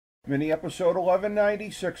Mini episode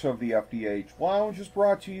 1196 of the FDH Lounge is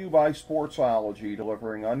brought to you by Sportsology,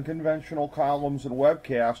 delivering unconventional columns and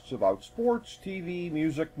webcasts about sports, TV,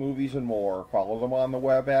 music, movies, and more. Follow them on the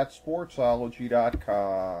web at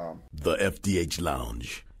sportsology.com. The FDH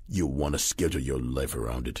Lounge. You want to schedule your life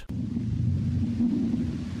around it.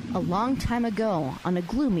 A long time ago, on a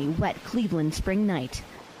gloomy, wet Cleveland spring night,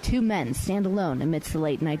 two men stand alone amidst the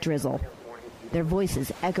late-night drizzle. Their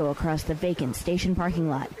voices echo across the vacant station parking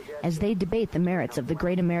lot as they debate the merits of the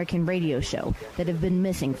great American radio show that have been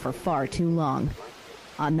missing for far too long.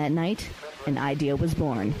 On that night, an idea was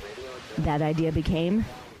born. That idea became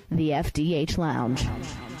the FDH Lounge.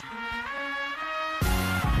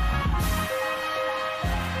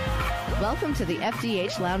 Welcome to the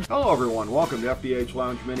FDH Lounge. Hello, everyone. Welcome to FDH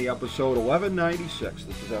Lounge Mini Episode 1196.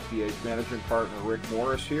 This is FDH Managing Partner Rick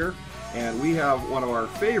Morris here, and we have one of our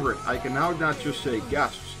favorite, I can now not just say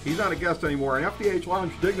guests, he's not a guest anymore, an FDH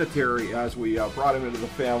Lounge Dignitary, as we brought him into the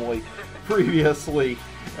family previously.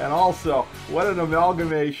 And also, what an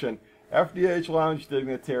amalgamation. FDH Lounge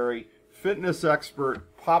Dignitary, fitness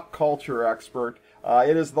expert, pop culture expert.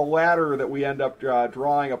 It is the latter that we end up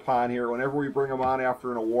drawing upon here whenever we bring him on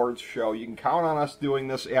after an awards show. You can count on us doing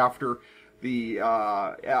this after the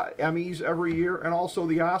Emmys every year and also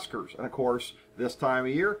the Oscars. And, of course, this time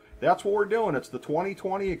of year, that's what we're doing. It's the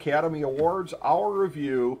 2020 Academy Awards, our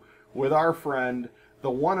review with our friend,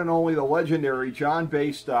 the one and only, the legendary John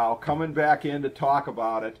Basedow, coming back in to talk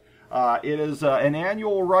about it. It is an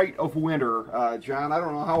annual rite of winter. John, I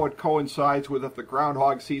don't know how it coincides with if the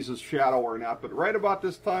groundhog sees his shadow or not, but right about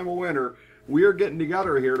this time of winter, we are getting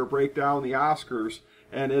together here to break down the Oscars,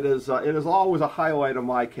 and it is always a highlight of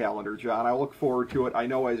my calendar, John. I look forward to it. I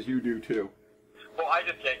know as you do, too. Well, I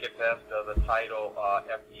just can't get past the title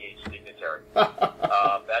FDH Dignitary.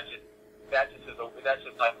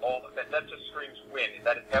 That just screams win.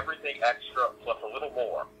 That is everything extra plus a little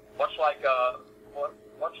more. Much like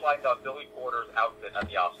Billy Porter's outfit at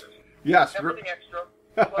the Oscars. Yes. Everything extra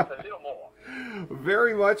plus a little more.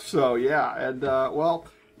 Very much so, yeah. And, well,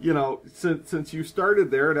 you know, since you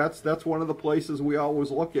started there, that's one of the places we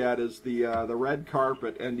always look at is the red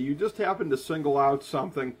carpet. And you just happened to single out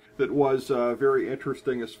something that was very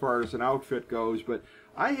interesting as far as an outfit goes. But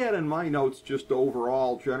I had in my notes, just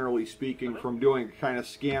overall, generally speaking, from doing a kind of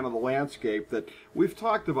scan of the landscape, that we've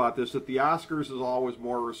talked about this, that the Oscars is always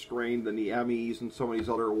more restrained than the Emmys and some of these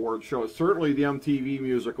other award shows. Certainly the MTV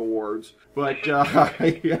Music Awards. But,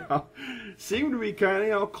 you know, seem to be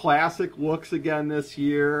kind of, classic looks again this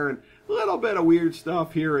year, and a little bit of weird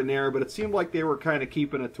stuff here and there, but it seemed like they were kind of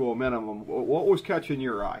keeping it to a minimum. What was catching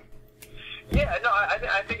your eye? Yeah, no,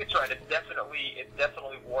 I think it's right. It's definitely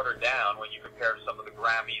watered down when you compare to some of the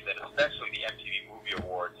Grammys and especially the MTV Movie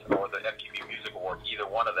Awards or the MTV Music Awards, either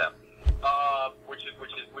one of them, which is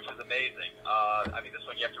amazing. I mean, this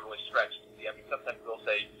one you have to really stretch to see. I mean, sometimes they'll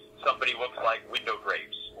say somebody looks like window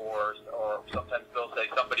drapes, or sometimes they'll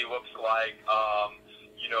say somebody looks like a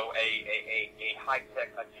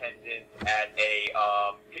high-tech attendant at a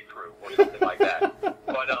pit crew or something like that. But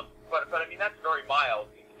I mean, that's very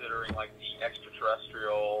mild considering like the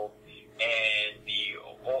extraterrestrial and the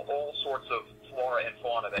all sorts of flora and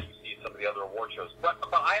fauna that you see in some of the other award shows. But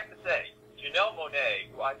I have to say, Janelle Monáe,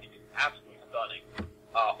 who I think is absolutely stunning,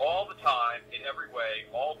 all the time, in every way,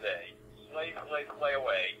 all day, slay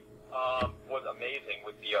away, was amazing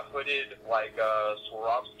with the hooded, like,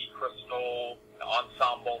 Swarovski crystal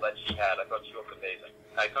ensemble that she had. I thought she looked amazing.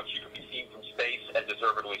 I thought she could be seen from space, and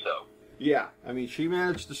deservedly so. Yeah, I mean, she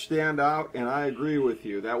managed to stand out, and I agree with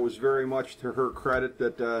you. That was very much to her credit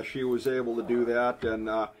that she was able to do that. And,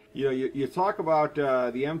 you talk about the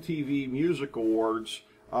MTV Music Awards.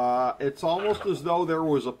 It's almost as though there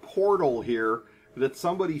was a portal here that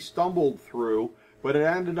somebody stumbled through, but it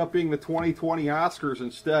ended up being the 2020 Oscars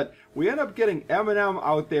instead. We end up getting Eminem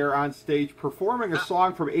out there on stage performing a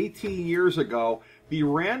song from 18 years ago, the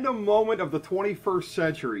random moment of the 21st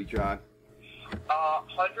century, John.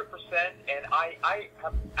 100%, and I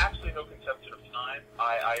have absolutely no conception of time.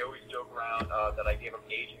 I always joke around that I gave up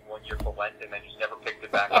aging 1 year for Lent and then just never picked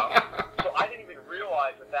it back up. So I didn't even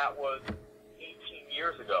realize that was 18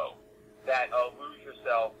 years ago that Lose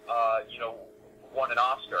Yourself, won an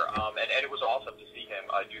Oscar, and it was awesome to see him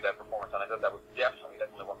do that performance, and I thought that was definitely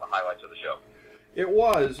one of the highlights of the show. It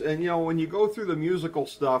was, and when you go through the musical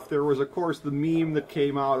stuff, there was, of course, the meme that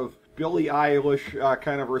came out of Billie Eilish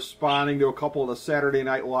kind of responding to a couple of the Saturday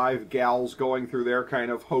Night Live gals going through their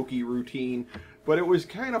kind of hokey routine. But it was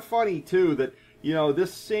kind of funny, too, that, you know,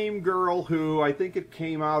 this same girl who I think it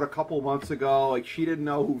came out a couple months ago, like she didn't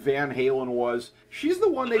know who Van Halen was. She's the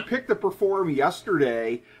one they picked to perform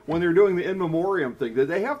yesterday when they're doing the In Memoriam thing. Did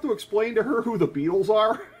they have to explain to her who the Beatles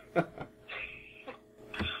are?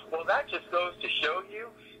 Well, that just goes to show you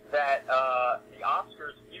that the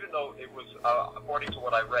Oscars, even though it was, according to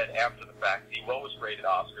what I read after the fact, the lowest rated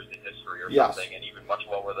Oscars in history or something, and even much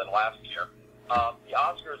lower than last year, the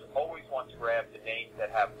Oscars always want to grab the names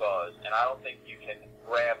that have buzz, and I don't think you can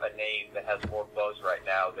grab a name that has more buzz right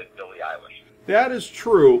now than Billie Eilish. That is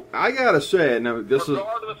true. I gotta say, now this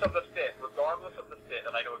regardless of the fit,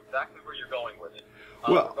 and I know exactly where you're going with it.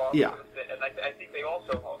 Well, yeah. Of the fit, and I think they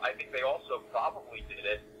also probably did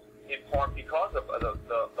it in part because of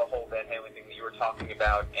the whole Van Halen thing that you were talking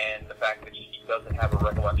about, and the fact that she doesn't have a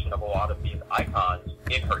recollection of a lot of these icons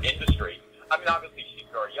in her industry. I mean, obviously she's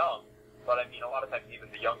very young, but I mean, a lot of times even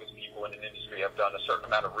the youngest people in an industry have done a certain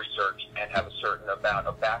amount of research and have a certain amount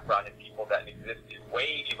of background in people that existed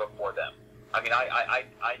way before them. I mean, I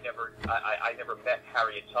never met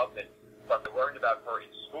Harriet Tubman, but I learned about her in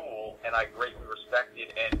school, and I greatly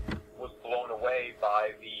respected and was blown away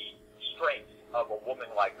by the strength of a woman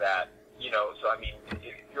like that. You know, so I mean,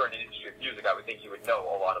 if you're in an industry of music, I would think you would know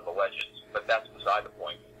a lot of the legends, but that's beside the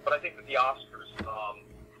point. But I think that the Oscars,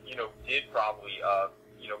 you know, did probably,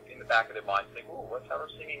 you know, in the back of their minds think, ooh, let's have her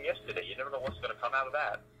singing Yesterday. You never know what's going to come out of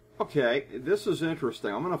that. Okay, this is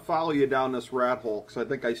interesting. I'm going to follow you down this rat hole because I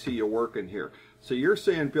think I see you working here. So you're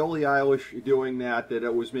saying Billie Eilish doing that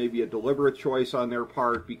it was maybe a deliberate choice on their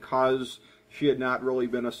part because she had not really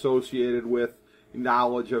been associated with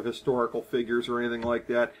knowledge of historical figures or anything like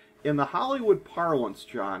that. In the Hollywood parlance,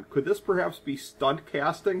 John, could this perhaps be stunt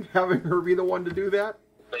casting, having her be the one to do that?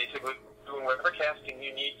 Basically, doing whatever casting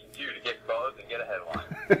you need to do to get buzz and get a headline,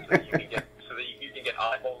 so that you can get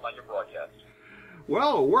eyeballs on your broadcast.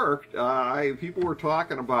 Well, it worked. People were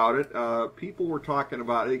talking about it.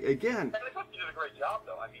 Again. And I thought she did a great job,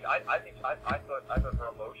 though. I mean, I thought her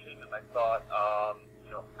emotion, and I thought,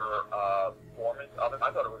 you know, her performance of it,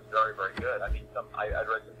 I thought it was very, very good. I mean, I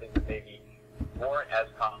read some things that maybe weren't as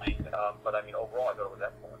kind, but I mean, overall, I thought it was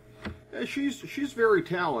excellent. She's very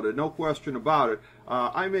talented, no question about it.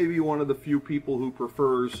 I may be one of the few people who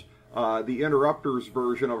prefers the Interrupters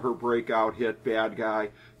version of her breakout hit "Bad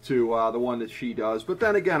Guy" to the one that she does. But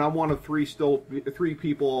then again, I'm one of three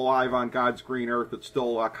people alive on God's green earth that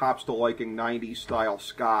still cops to liking 90s style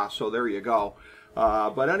ska. So there you go.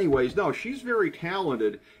 But anyways, no, she's very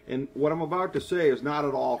talented, and what I'm about to say is not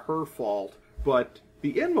at all her fault. But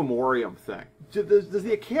the In Memoriam thing. Does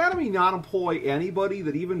the Academy not employ anybody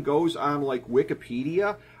that even goes on like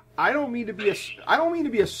Wikipedia? I don't mean to be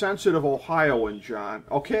a sensitive Ohioan, John.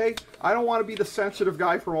 Okay, I don't want to be the sensitive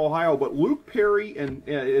guy from Ohio, but Luke Perry and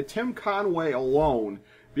Tim Conway alone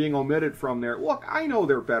being omitted from there. Look, I know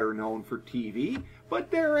they're better known for TV, but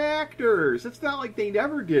they're actors. It's not like they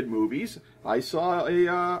never did movies. I saw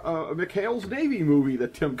a McHale's Navy movie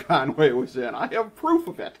that Tim Conway was in. I have proof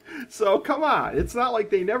of it. So come on, it's not like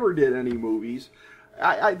they never did any movies.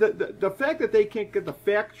 The fact that they can't get the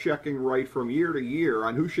fact-checking right from year to year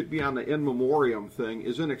on who should be on the In Memoriam thing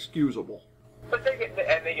is inexcusable. But they get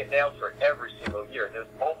nailed for it every single year. There's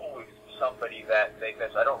always somebody that they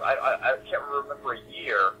miss. I can't remember a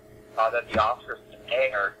year that the Oscars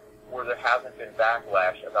aired where there hasn't been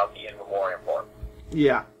backlash about the In Memoriam part.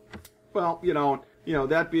 Yeah. Well, you know,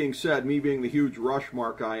 that being said, me being the huge Rush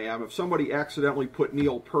mark I am, if somebody accidentally put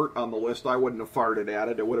Neil Peart on the list, I wouldn't have farted at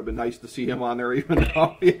it. It would have been nice to see him on there, even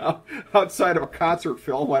though, you know, outside of a concert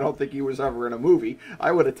film, I don't think he was ever in a movie.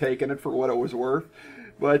 I would have taken it for what it was worth.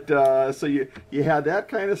 But, so you had that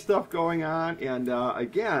kind of stuff going on, and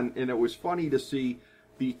again, and it was funny to see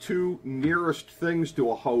the two nearest things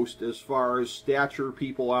to a host as far as stature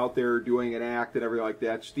people out there doing an act and everything like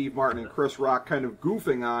that, Steve Martin and Chris Rock kind of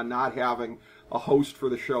goofing on not having a host for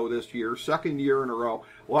the show this year, second year in a row.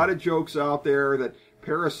 A lot of jokes out there that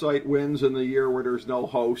Parasite wins in the year where there's no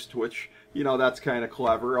host, which, you know, that's kind of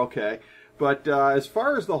clever, okay. But as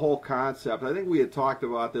far as the whole concept, I think we had talked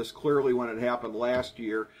about this clearly when it happened last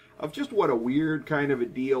year, of just what a weird kind of a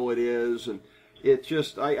deal it is, and it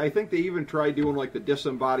just, I think they even tried doing like the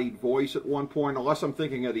disembodied voice at one point, unless I'm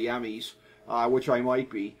thinking of the Emmys, which I might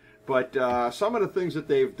be. But some of the things that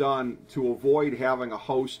they've done to avoid having a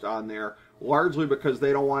host on there, largely because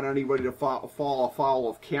they don't want anybody to fall afoul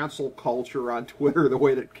of cancel culture on Twitter the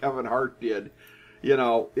way that Kevin Hart did. You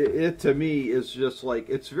know, it to me is just like,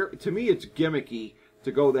 to me it's gimmicky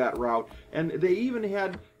to go that route. And they even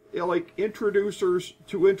had, you know, like introducers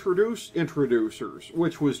to introduce introducers,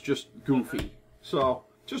 which was just goofy. So,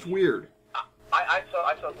 just weird. I I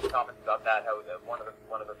saw some comments about that. How one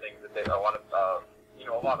of the things that a lot of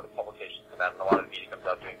the publications come out and a lot of the media comes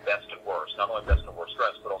out doing best and worst, not only best and worst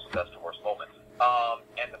dress, but also best and worst moments.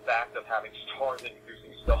 And the fact of having stars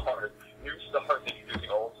introducing stars, new stars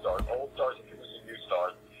introducing old stars introducing new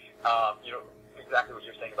stars. Exactly what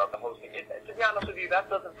you're saying about the hosting. To be honest with you,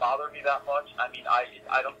 that doesn't bother me that much. I mean, I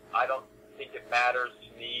don't think it matters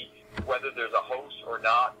to me whether there's a host or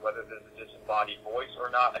not, whether there's a disembodied voice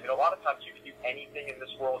or not. I mean, a lot of times you can do anything in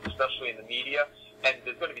this world, especially in the media, and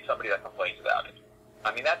there's going to be somebody that complains about it.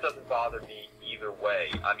 I mean, that doesn't bother me either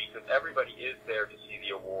way. I mean, because everybody is there to see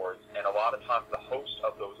the awards, and a lot of times the host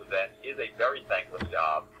of those events is a very thankless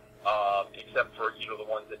job. Except for, the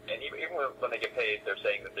ones that, and even when they get paid, they're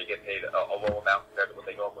saying that they get paid a low amount compared to what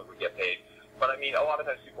they normally would get paid. But I mean, a lot of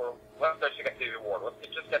times people are, let's just get to the award. Let's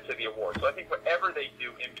just get to the award. So I think whatever they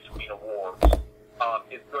do in between awards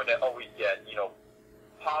is going to always get,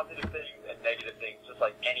 positive things and negative things, just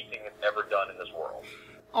like anything that's ever done in this world.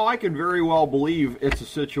 Oh, I can very well believe it's a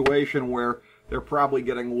situation where they're probably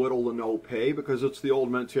getting little to no pay because it's the old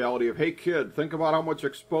mentality of, hey, kid, think about how much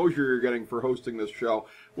exposure you're getting for hosting this show,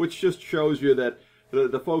 which just shows you that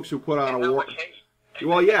the folks who put on awards...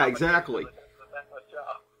 Well, yeah, exactly.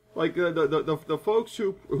 Like the folks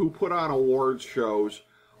who put on awards shows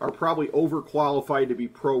are probably overqualified to be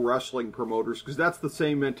pro wrestling promoters because that's the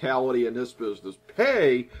same mentality in this business.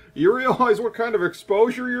 Pay? You realize what kind of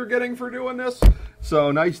exposure you're getting for doing this? So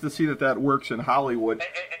nice to see that works in Hollywood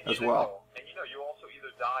as well.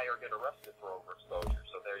 Die or get arrested for overexposure.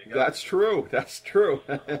 So there you go. That's true. That's true.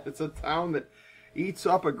 It's a town that eats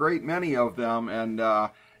up a great many of them, and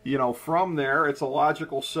from there, it's a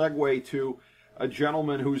logical segue to a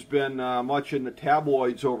gentleman who's been much in the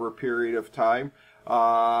tabloids over a period of time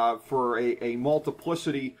for a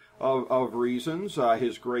multiplicity of reasons.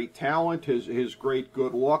 His great talent, his great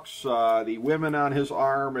good looks, the women on his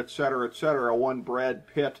arm, etc., etc. One Brad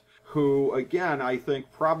Pitt, who, again, I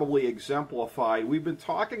think probably exemplified. We've been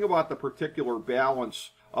talking about the particular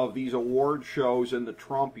balance of these award shows in the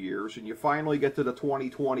Trump years, and you finally get to the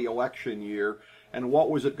 2020 election year, and what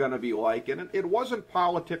was it going to be like? And it wasn't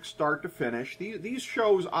politics start to finish. These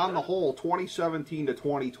shows, on the whole, 2017 to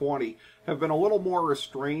 2020, have been a little more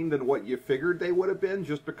restrained than what you figured they would have been,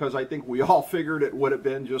 just because I think we all figured it would have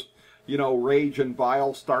been just, rage and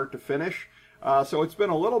bile start to finish. So it's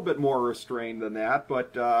been a little bit more restrained than that,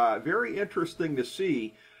 but very interesting to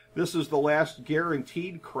see. This is the last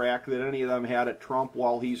guaranteed crack that any of them had at Trump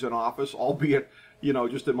while he's in office, albeit,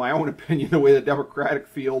 just in my own opinion, the way the Democratic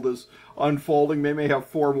field is unfolding, they may have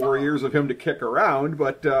 4 more years of him to kick around,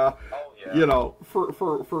 but,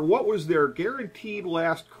 for what was their guaranteed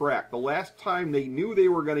last crack, the last time they knew they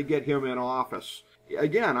were going to get him in office.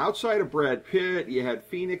 Again, outside of Brad Pitt, you had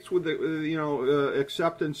Phoenix with the,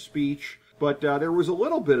 acceptance speech. But there was a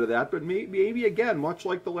little bit of that, but maybe again, much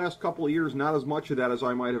like the last couple of years, not as much of that as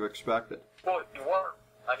I might have expected. Well, you weren't.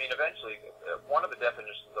 I mean, eventually, one of the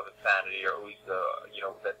definitions of insanity, or at least,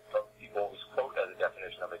 that people always quote as a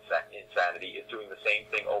definition of insanity, is doing the same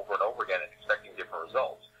thing over and over again and expecting different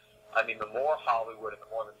results. I mean, the more Hollywood and the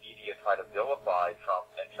more the media try to vilify Trump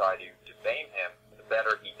and try to defame him, the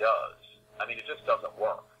better he does. I mean, it just doesn't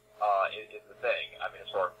work. Is the thing. I mean,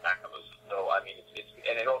 as far as activism. So, I mean,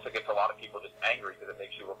 and it also gets a lot of people just angry because it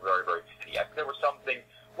makes you look very, very petty. There were some things,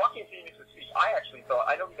 Joaquin Phoenix's speech, I actually thought,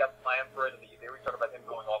 I know he got slammed for it, and they were talking about him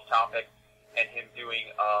going off topic and him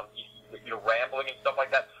doing, rambling and stuff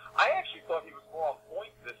like that. I actually thought he was more on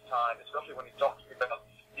point this time, especially when he's talking about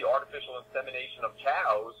the artificial insemination of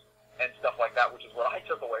cows and stuff like that, which is what I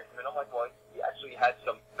took away from it. I'm like, well, he actually had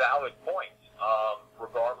some valid points,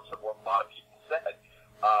 regardless of what a lot of people said.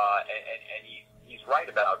 And he's right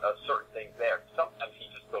about certain things there. Sometimes he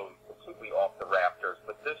just goes completely off the rafters,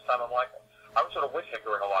 but this time I was sort of with him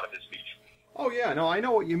during a lot of his speech. Oh, yeah, no, I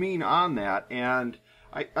know what you mean on that, and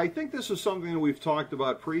I think this is something that we've talked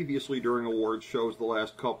about previously during awards shows the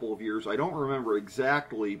last couple of years. I don't remember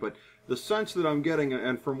exactly, but the sense that I'm getting,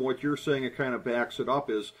 and from what you're saying it kind of backs it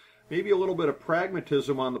up, is maybe a little bit of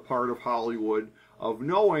pragmatism on the part of Hollywood of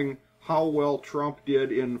knowing how well Trump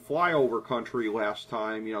did in flyover country last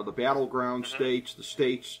time, the battleground states, the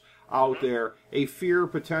states out there, a fear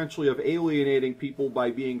potentially of alienating people by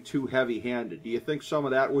being too heavy-handed. Do you think some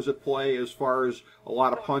of that was at play as far as a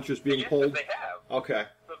lot of punches being pulled? They have. Okay.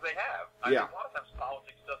 Because they have. I mean, a lot of times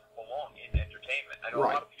politics doesn't belong in entertainment. I know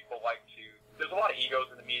a lot of people like to, there's a lot of egos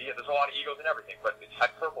in the media, there's a lot of egos in everything, but it's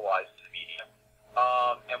hyperbolized in the media.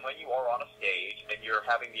 And when you are on a stage and you're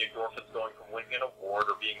having the endorphins going from winning an award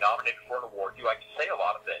or being nominated for an award, you like to say a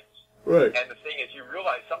lot of things. Right. And the thing is, you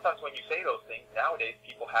realize sometimes when you say those things, nowadays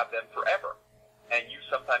people have them forever. and you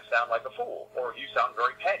sometimes sound like a fool, or you sound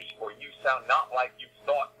very petty, or you sound not like you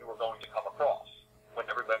thought you were going to come across when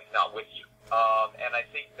everybody's not with you. And I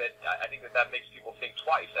think that makes people think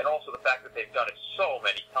twice, and also the fact that they've done it so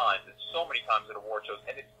many times, and so many times at award shows,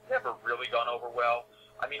 and it's never really gone over well.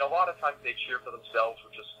 I mean, a lot of times they cheer for themselves,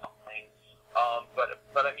 which is fine.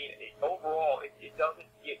 But I mean, overall, it doesn't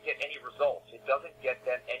get any results. It doesn't get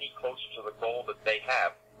them any closer to the goal that they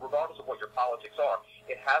have, regardless of what your politics are.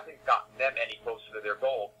 It hasn't gotten them any closer to their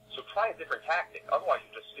goal. So try a different tactic. Otherwise,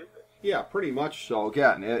 you're just stupid. Yeah, pretty much so.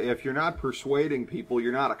 Again, if you're not persuading people,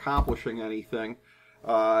 you're not accomplishing anything.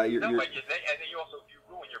 And then you also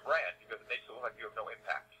ruin your brand because it makes it look like you have no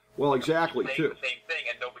impact. Well, exactly, you're saying the same thing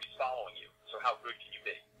and nobody's following you. So how good can you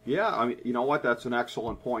be? Yeah, I mean, you know what? That's an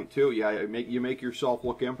excellent point too. Yeah, you make yourself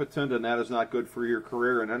look impotent, and that is not good for your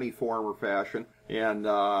career in any form or fashion. And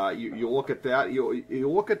you look at that. You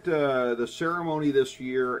look at the ceremony this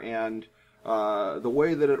year and the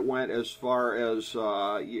way that it went. As far as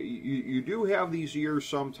you do have these years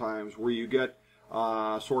sometimes where you get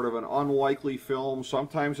sort of an unlikely film.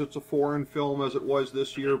 Sometimes it's a foreign film, as it was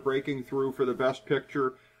this year, breaking through for the Best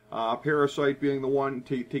Picture. Parasite being the one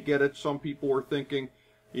to get it. Some people were thinking,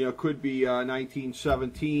 could be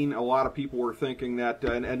 1917. A lot of people were thinking that,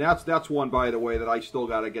 and that's one, by the way, that I still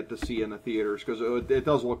got to get to see in the theaters because it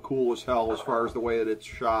does look cool as hell as far as the way that it's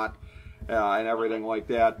shot and everything like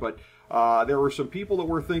that. But there were some people that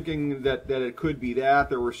were thinking that it could be that.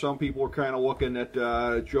 There were some people who were kind of looking at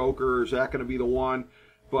Joker. Is that going to be the one?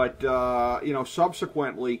 But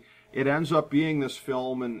subsequently, it ends up being this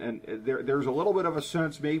film, and there's a little bit of a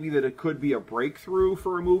sense maybe that it could be a breakthrough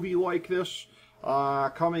for a movie like this.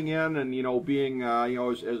 Coming in and being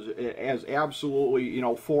as absolutely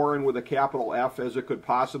foreign with a capital F as it could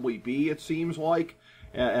possibly be, it seems like,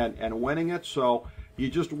 and winning it. So you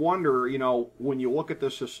just wonder, when you look at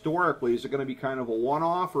this historically, is it going to be kind of a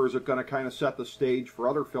one-off, or is it going to kind of set the stage for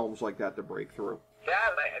other films like that to break through?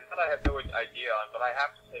 That I have no idea on, but I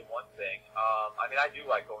have to say one thing. I mean, I do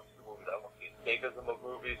like going to the movies. I love the escapism of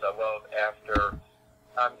movies. I love after,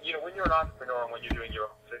 when you're an entrepreneur and when you're doing your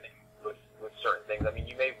own thing with certain things. I mean,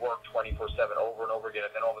 you may work 24/7 over and over again,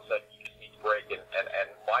 and then all of a sudden you just need to break. And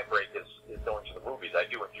my break is going to the movies. I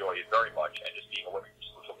do enjoy it very much, and just being away from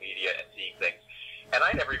social media and seeing things. And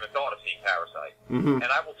I never even thought of seeing Parasite. Mm-hmm. And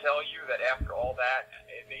I will tell you that after all that,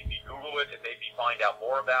 it made me Google it. It made me find out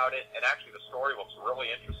more about it. And actually, the story looks really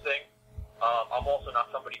interesting. I'm also not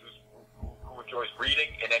somebody who enjoys reading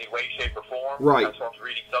in any way, shape, or form. Right. As far as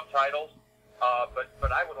reading subtitles. But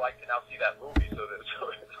I would like to now see that movie so that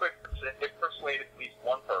it persuaded at least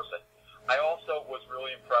one person. I also was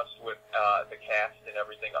really impressed with the cast and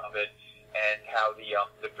everything of it, and how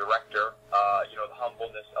the director, the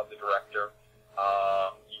humbleness of the director,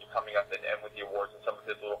 coming up and with the awards and some of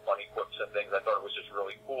his little funny quips and things. I thought it was just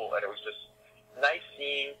really cool, and it was just nice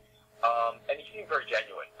seeing. And he seemed very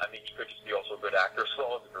genuine. I mean, he could just be also a good actor as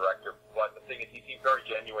well as a director, but the thing is, he seemed very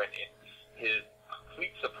genuine in his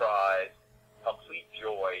complete surprise, complete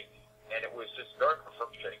joy, and it was just very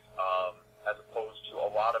refreshing, as opposed to a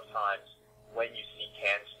lot of times when you see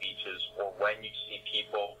canned speeches or when you see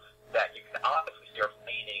people that you can honestly see are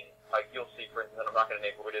feigning. Like, you'll see, for instance, I'm not going to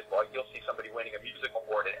name who it is, but you'll see somebody winning a music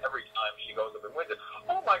award, and every time she goes up and wins it,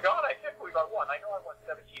 oh my God, I can't believe I won. I know I won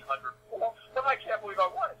 1,700 before, but I can't believe I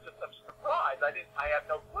won. It's just some surprise. I had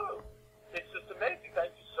no clue. It's just amazing.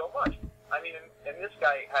 Thank you so much. I mean, and this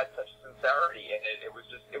guy had such sincerity, and it was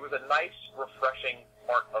a nice, refreshing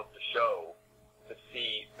part of the show to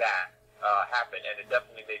see that happen, and it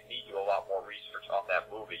definitely made me do a lot more research on that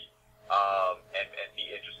movie, and be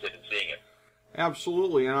interested in seeing it.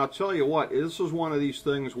 Absolutely, and I'll tell you what, this is one of these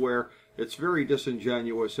things where it's very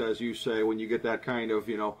disingenuous, as you say, when you get that kind of,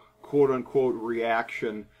 quote-unquote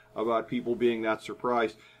reaction about people being that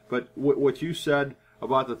surprised. But what you said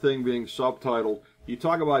about the thing being subtitled, you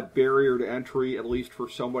talk about barrier to entry, at least for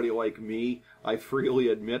somebody like me. I freely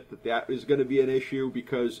admit that is going to be an issue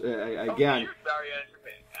because, again... Huge barrier to entry.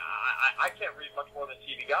 I can't read much more than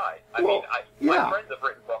TV Guide. Yeah. My friends have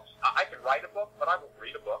written books. I can write a book, but I won't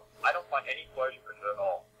read a book. I don't find any pleasure in it at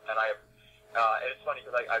all. And and it's funny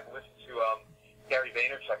because I've listened to Gary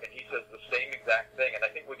Vaynerchuk, and he says the same exact thing. And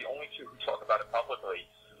I think we're the only two who talk about it publicly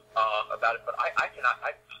about it. But I cannot.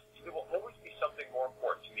 There will always be something more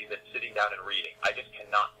important to me than sitting down and reading. I just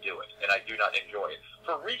cannot do it, and I do not enjoy it.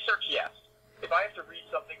 For research, yes. If I have to read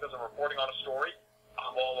something because I'm reporting on a story,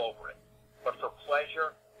 I'm all over it. But for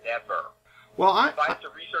pleasure, never. Well, if I have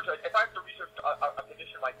to research a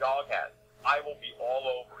condition my dog has, I will be all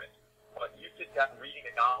over it. But you sit down reading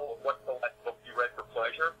a novel, what's the last book you read for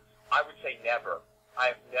pleasure? I would say never.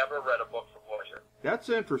 I have never read a book for pleasure. That's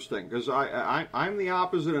interesting, because I'm the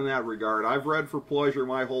opposite in that regard. I've read for pleasure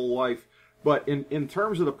my whole life, but in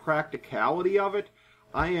terms of the practicality of it,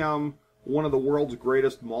 I am one of the world's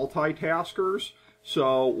greatest multitaskers.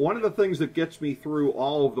 So one of the things that gets me through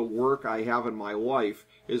all of the work I have in my life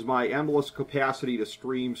is my endless capacity to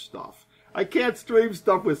stream stuff. I can't stream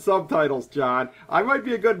stuff with subtitles, John. I might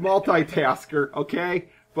be a good multitasker, okay?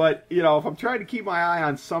 But, you know, if I'm trying to keep my eye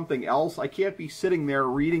on something else, I can't be sitting there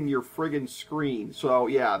reading your friggin' screen. So,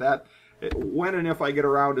 yeah, when and if I get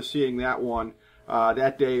around to seeing that one,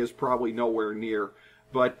 that day is probably nowhere near.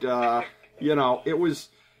 But, you know, it was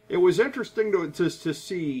interesting to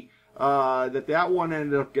see that one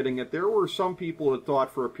ended up getting it. There were some people that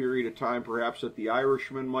thought for a period of time perhaps that The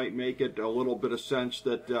Irishman might make it, a little bit of sense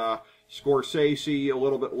that Scorsese, a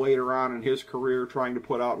little bit later on in his career, trying to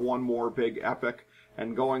put out one more big epic,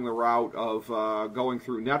 and going the route of going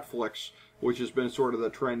through Netflix, which has been sort of the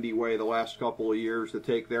trendy way the last couple of years to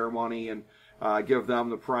take their money and give them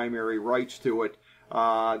the primary rights to it.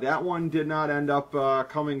 That one did not end up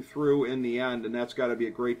coming through in the end, and that's got to be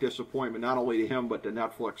a great disappointment, not only to him, but to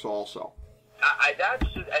Netflix also.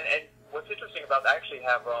 And what's interesting about that, I actually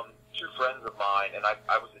have two friends of mine, and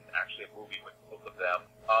I was in actually a movie with both of them,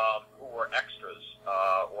 who were extras,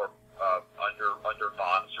 or under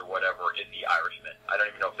bonds or whatever in The Irishman. I don't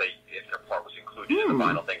even know if their part was included in the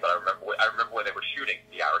final thing, but I remember when they were shooting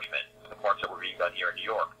The Irishman, the parts that were being done here in New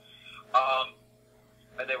York.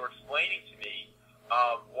 And they were explaining to me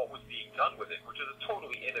what was being done with it, which is a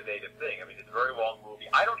totally innovative thing. I mean, it's a very long movie.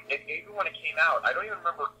 Even when it came out, I don't even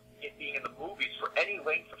remember it being in the movies for any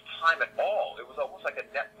length of time at all. It was almost like a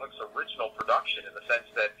Netflix original production in the sense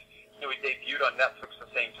that, you know, it debuted on Netflix at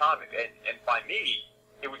the same time. And by me,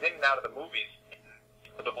 it was in and out of the movies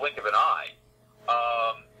with the blink of an eye.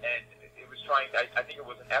 And it was I think it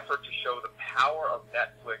was an effort to show the power of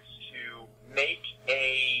Netflix to make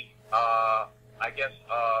a,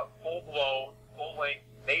 full-blown, full-length,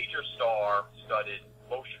 major star-studded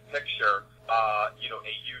motion picture, a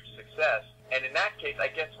huge success. And in that case, I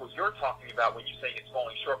guess what you're talking about when you say it's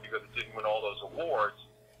falling short because it didn't win all those awards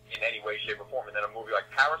in any way, shape, or form, and then a movie like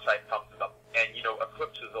Parasite comes up and,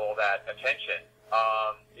 eclipses all that attention,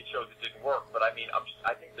 it shows it didn't work. But I mean,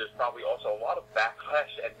 I think there's probably also a lot of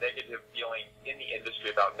backlash and negative feeling in the industry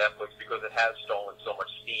about Netflix because it has stolen so much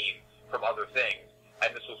steam from other things.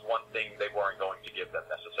 And this was one thing they weren't going to give them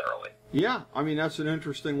necessarily. Yeah, I mean, that's an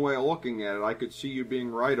interesting way of looking at it. I could see you being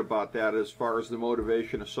right about that as far as the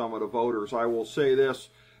motivation of some of the voters. I will say this,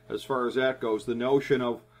 as far as that goes, the notion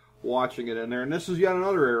of watching it in there, and this is yet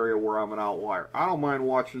another area where I'm an outlier. I don't mind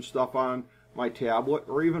watching stuff on my tablet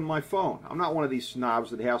or even my phone. I'm not one of these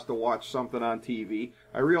snobs that has to watch something on TV.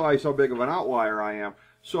 I realize how big of an outlier I am.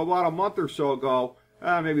 So about a month or so ago,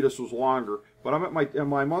 maybe this was longer, but I'm at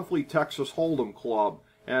my monthly Texas Hold'em club,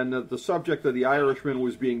 and the subject of The Irishman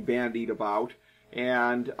was being bandied about.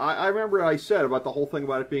 And I remember I said about the whole thing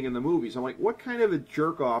about it being in the movies. I'm like, what kind of a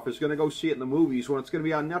jerk-off is going to go see it in the movies when it's going to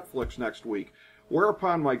be on Netflix next week?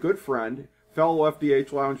 Whereupon my good friend, fellow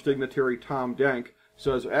FDH Lounge Dignitary Tom Denk,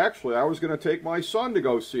 says, actually, I was going to take my son to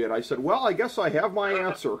go see it. I said, well, I guess I have my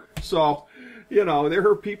answer. So, there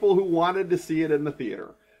are people who wanted to see it in the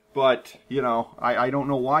theater. But, I don't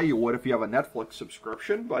know why you would if you have a Netflix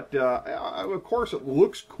subscription. But, of course, it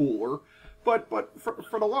looks cooler. But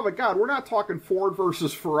for the love of God, we're not talking Ford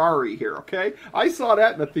versus Ferrari here, okay? I saw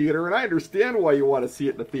that in the theater, and I understand why you want to see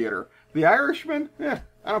it in the theater. The Irishman?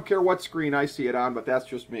 I don't care what screen I see it on, but that's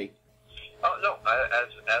just me. Oh, no,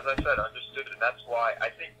 as I said, understood, and that's why I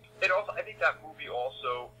think that movie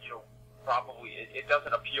also, probably, it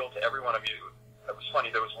doesn't appeal to everyone. I mean, it was funny,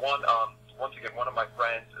 there was one, once again, one of my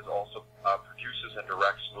friends is also produces and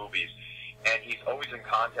directs movies, and he's always in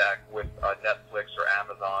contact with Netflix or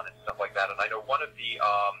Amazon and stuff like that, and I know one of the,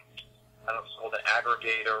 I don't know if it's called an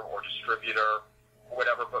aggregator or distributor or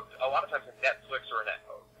whatever, but a lot of times Netflix or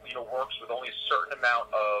works with only a certain amount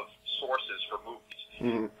of sources for movies.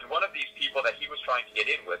 Mm-hmm. And one of these people that he was trying to get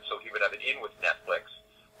in with, so he would have it in with Netflix,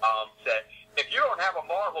 said, if you don't have a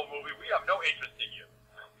Marvel movie, we have no interest in you.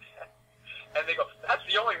 And they go, that's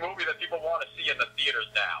the only movie that people want to see in the theaters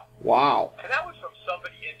now. Wow. And that was from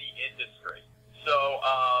somebody in the industry. So,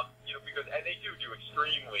 because, and they do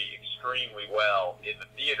extremely, extremely well in the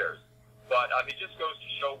theaters. But, it just goes to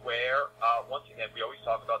show where, once again, we always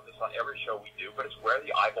talk about this on every show we do, but it's where the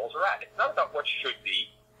eyeballs are at. It's not about what should be.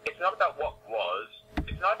 It's not about what was.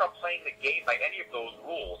 It's not about playing the game by any of those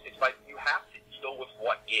rules. It's like you have to deal with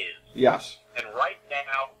what is. Yes. And right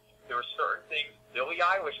now, there are certain things. Billie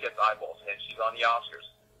Eilish gets eyeballs, and she's on the Oscars.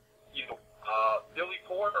 Billy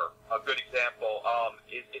Porter, a good example,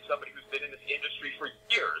 is somebody who's been in this industry for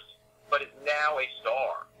years, but is now a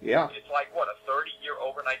star. Yeah. It's like, what, a 30-year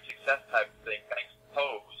overnight success type of thing, thanks to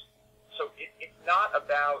Pose. So it's not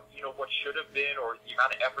about, what should have been or the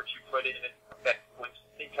amount of effort you put in and that when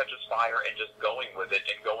something catches fire and just going with it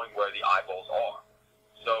and going where the eyeballs are.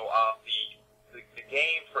 So the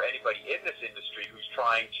game for anybody in this industry who's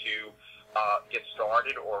trying to get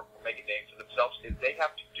started or make a name for themselves is they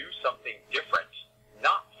have to do something different,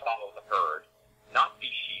 not follow the herd, not be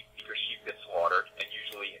sheep because sheep get slaughtered and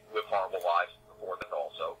usually live horrible lives before that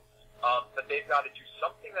also. But they've got to do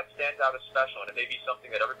something that stands out as special, and it may be something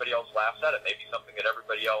that everybody else laughs at, it may be something that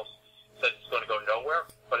everybody else says it's going to go nowhere,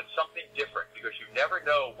 but it's something different because you never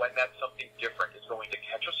know when that something different is going to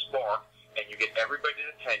catch a spark and you get everybody's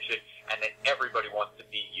attention and then everybody wants to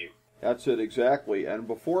beat you. That's it, exactly. And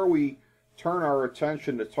before we turn our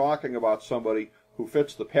attention to talking about somebody who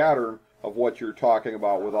fits the pattern of what you're talking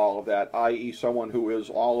about with all of that, i.e. someone who is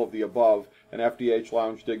all of the above, an FDH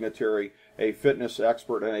Lounge Dignitary, a fitness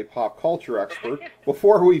expert, and a pop culture expert,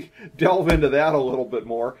 before we delve into that a little bit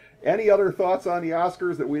more, any other thoughts on the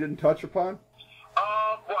Oscars that we didn't touch upon?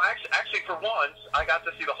 Well, actually, for once, I got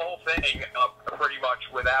to see the whole thing pretty much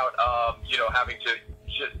without, having to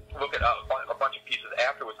just look at a bunch of pieces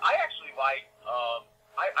afterwards. I actually like,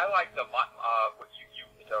 I like what you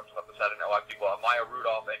talked about the Saturday Night Live people, Maya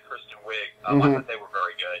Rudolph and Kristen Wiig. I thought they were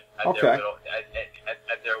very good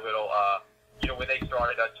at their little, when they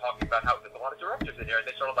started talking about how there's a lot of directors in here, and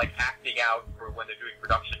they started like acting out for when they're doing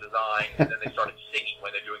production design, and then they started singing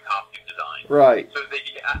when they're doing costume design. Right. So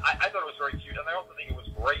I thought it was very cute, and I also think it was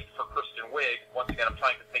great for Kristen Wiig. Once again, I'm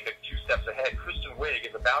trying to think of 2 steps ahead. Kristen Wiig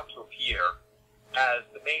is about to appear as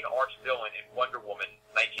the main arch villain in Wonder Woman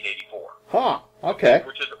 1984. Huh. Okay.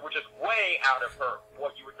 Which is way out of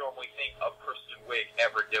what you would normally think of Kristen Wiig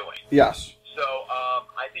ever doing. Yes. So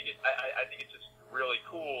I think it's just really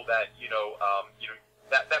cool that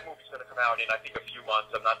that movie's going to come out in I think a few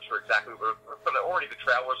months. I'm not sure exactly, but already the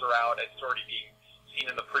trailers are out. It's already being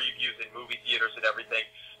seen in the previews in movie theaters and everything.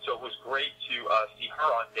 So it was great to see her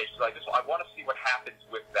on stage. So I want to see what happens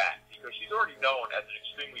with that because she's already known as an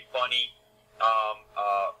extremely funny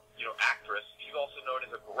actress. She's also known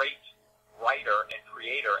as a great writer and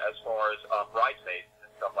creator as far as Bridesmaids and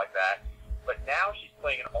stuff like that. But now she's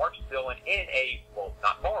playing an arch villain in a, well,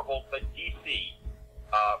 not Marvel, but DC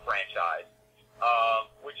franchise,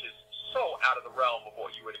 which is so out of the realm of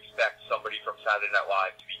what you would expect somebody from Saturday Night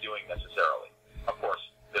Live to be doing necessarily. Of course,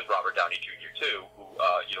 there's Robert Downey Jr. too, who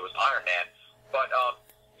is Iron Man. But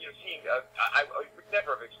I would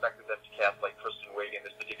never have expected them to cast like Kristen Wiig in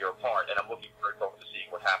this particular part, and I'm looking very forward to seeing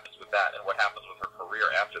what happens with that and what happens with her career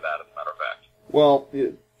after that. As a matter of fact. Well,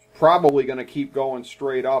 probably going to keep going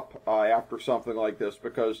straight up after something like this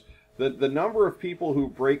because the number of people who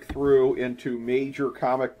break through into major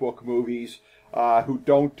comic book movies who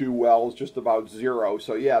don't do well is just about zero.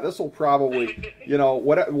 So yeah, this will probably,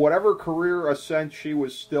 whatever career ascent she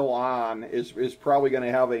was still on is probably going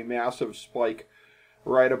to have a massive spike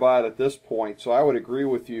right about at this point. So I would agree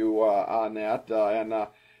with you on that. The other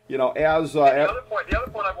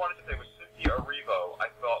point I wanted to say was Cynthia Erivo. I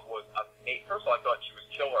thought was first of all, I thought she was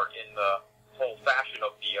killer in the whole fashion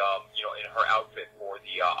of the in her outfit for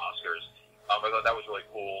the Oscars. I thought that was really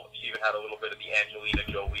cool. She even had a little bit of the Angelina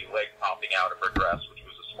Jolie leg popping out of her dress, which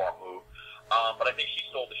was a smart move. But I think she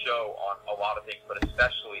stole the show on a lot of things, but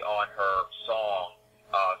especially on her song,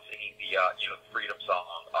 singing the Freedom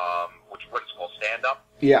song, which what it's called, Stand Up.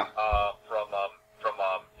 Yeah. From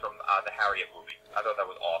the Harriet movie. I thought that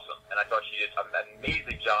was awesome, and I thought she did an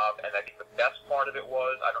amazing job. And I think the best part of it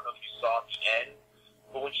was, I don't know if you saw the end,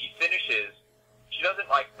 but when she finishes, she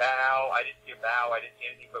doesn't like bow. I didn't see a bow. I didn't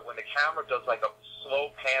see anything. But when the camera does like a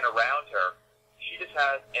slow pan around her, she just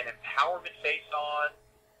has an empowerment face on,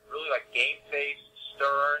 really like game face,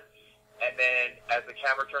 stern. And then as the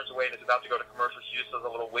camera turns away and is about to go to commercial, she just does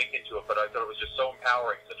a little wink into it. But I thought it was just so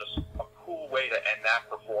empowering, such a cool way to end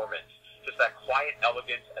that performance. Just that quiet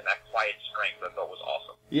elegance and that quiet strength I thought was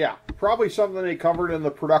awesome. Yeah, probably something they covered in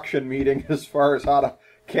the production meeting as far as how to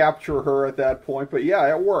capture her at that point. But yeah,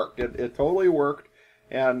 it worked. It totally worked.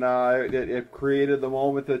 And it created the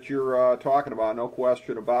moment that you're talking about, no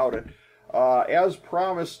question about it. As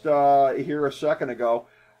promised here a second ago,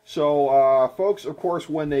 so folks, of course,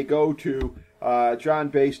 when they go to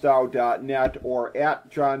johnbasedow.net or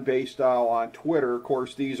at John Basedow on Twitter, of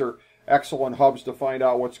course, these are excellent hubs to find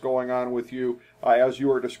out what's going on with you, as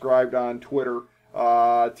you are described on Twitter.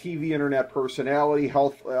 TV internet personality,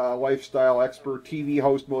 health lifestyle expert, TV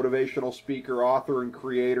host, motivational speaker, author, and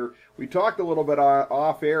creator. We talked a little bit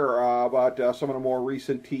off air about some of the more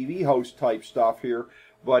recent TV host type stuff here.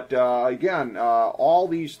 But again, all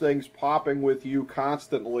these things popping with you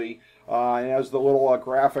constantly And as the little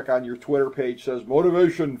graphic on your Twitter page says,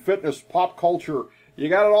 motivation, fitness, pop culture, you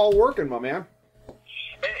got it all working, my man.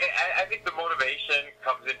 I think the motivation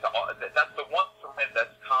comes into that's the one thread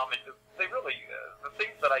that's common. They really the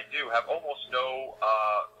things that I do have almost no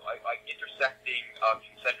like intersecting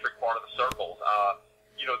concentric part of the circles.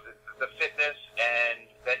 The fitness and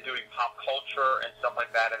then doing pop culture and stuff like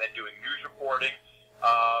that, and then doing news reporting.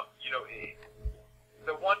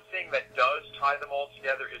 The one thing that does tie them all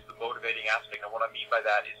together is the motivating aspect. And what I mean by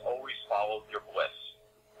that is always follow your bliss.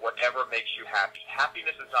 Whatever makes you happy.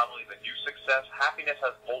 Happiness is not only the new success. Happiness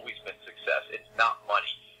has always been success. It's not money.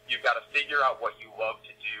 You've got to figure out what you love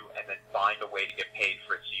to do and then find a way to get paid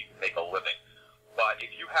for it so you can make a living. But if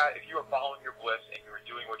you are following your bliss and you are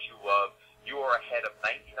doing what you love, you are ahead of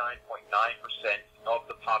 99.9% of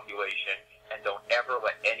the population, and don't ever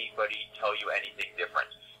let anybody tell you anything different.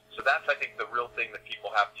 So that's, I think, the real thing that people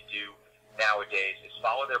have to do nowadays is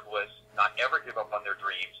follow their bliss, not ever give up on their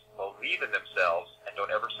dreams, believe in themselves, and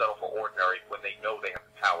don't ever settle for ordinary when they know they have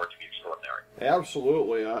the power to be extraordinary.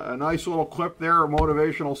 Absolutely. A nice little clip there,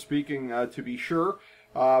 motivational speaking, to be sure.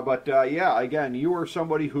 But again, you are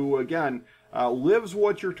somebody who, again, lives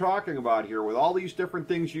what you're talking about here with all these different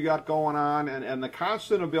things you got going on, and the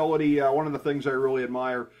constant ability, one of the things I really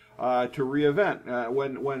admire, to reinvent.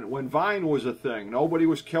 When Vine was a thing, nobody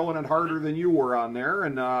was killing it harder than you were on there,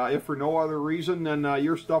 and if for no other reason than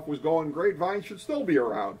your stuff was going great, Vine should still be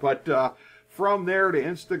around. But from there to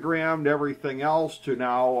Instagram to everything else to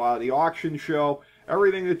now the auction show,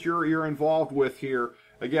 everything that you're involved with here,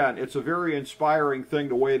 again, it's a very inspiring thing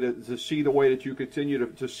to see the way that you continue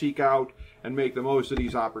to seek out and make the most of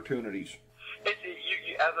these opportunities.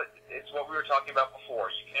 It's what we were talking about before.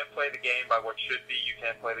 You can't play the game by what should be. You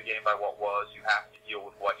can't play the game by what was. You have to deal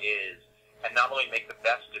with what is, and not only make the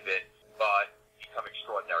best of it, but become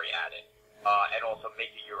extraordinary at it, and also make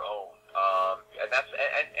it your own.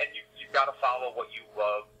 And you've got to follow what you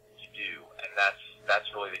love to do, and that's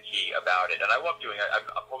really the key about it. And I love doing it.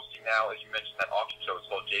 I'm hosting now, as you mentioned, that auction show. It's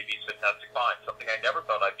called JB's Fantastic Finds, something I never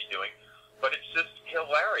thought I'd be doing, but it's just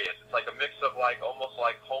hilarious. It's like a mix of almost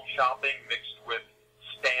like home shopping mixed with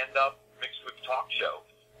stand-up, mixed with talk show.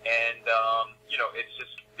 And, it's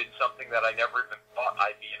just been something that I never even thought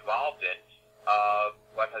I'd be involved in,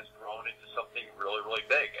 but has grown into something really, really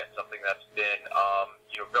big, and something that's been,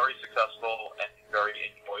 very successful and very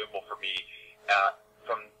enjoyable for me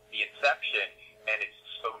from the inception. And it's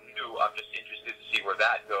so new, I'm just interested to see where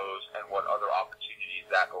that goes and what other opportunities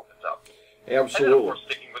that opens up. Absolutely. And then, of course,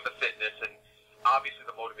 sticking with the fitness, and obviously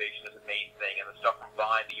the motivation is the main thing, and the stuff from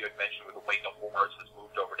Vine that you had mentioned with the weight of horse has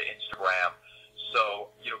moved over to Instagram.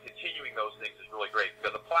 So, continuing those things is really great,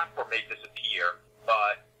 because the platform may disappear,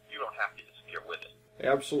 but you don't have to disappear with it.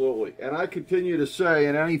 Absolutely. And I continue to say,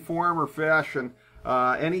 in any form or fashion,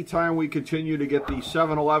 anytime we continue to get the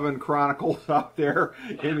 7-Eleven Chronicles out there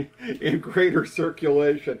in greater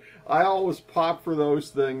circulation, I always pop for those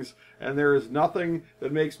things, and there is nothing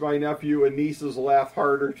that makes my nephew and nieces laugh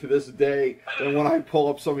harder to this day than when I pull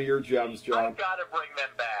up some of your gems, John. I've got to bring them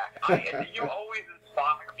back. You always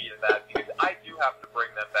inspire me to that, because I do have to bring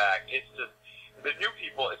them back. It's just, the new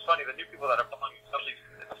people, it's funny, the new people that are following, especially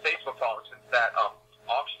the Facebook followers, since that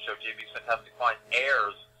auction show, JB's Fantastic Finds,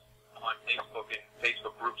 airs on Facebook and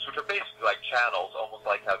Facebook groups, which are basically like channels, almost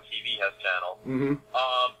like how TV has channels. Mm-hmm.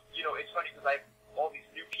 It's funny because I have all these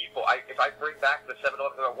new people. If I bring back the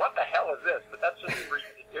 7-Eleven, they're like, what the hell is this? But that's just the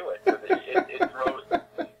reason to do it. It throws,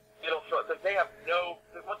 because they have no,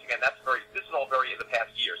 once again, this is all very in the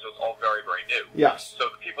past year, so it's all very, very new. Yes. So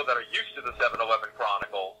the people that are used to the 7-Eleven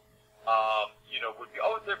Chronicles, would be,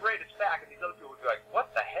 oh, they're great, it's back. And these other people would be like,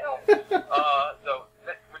 what the hell?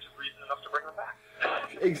 Which is reason enough to bring them back.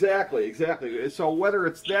 Exactly. So whether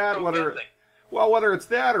it's that, whether it's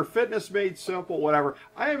that or fitness made simple, whatever,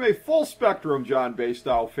 I am a full spectrum John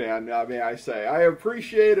Basedow fan, may I say. I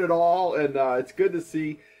appreciate it all, and it's good to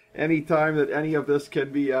see any time that any of this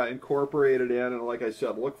can be incorporated in. And like I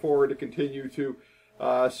said, look forward to continue to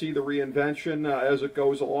see the reinvention as it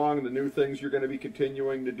goes along, the new things you're going to be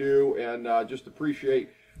continuing to do, and just appreciate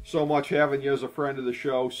so much having you as a friend of the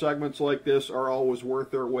show. Segments like this are always worth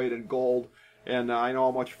their weight in gold, and I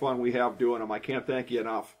know how much fun we have doing them. I can't thank you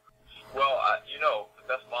enough. Well, the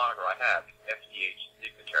best moniker I have is FDH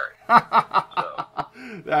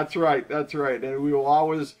Dignitary. That's right, and we will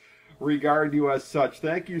always regard you as such.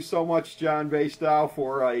 Thank you so much, John Basedow,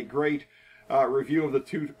 for a great review of the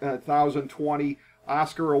 2020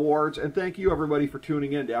 Oscar Awards, and thank you, everybody, for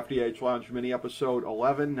tuning in to FDH Lounge Mini Episode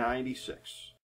 1196.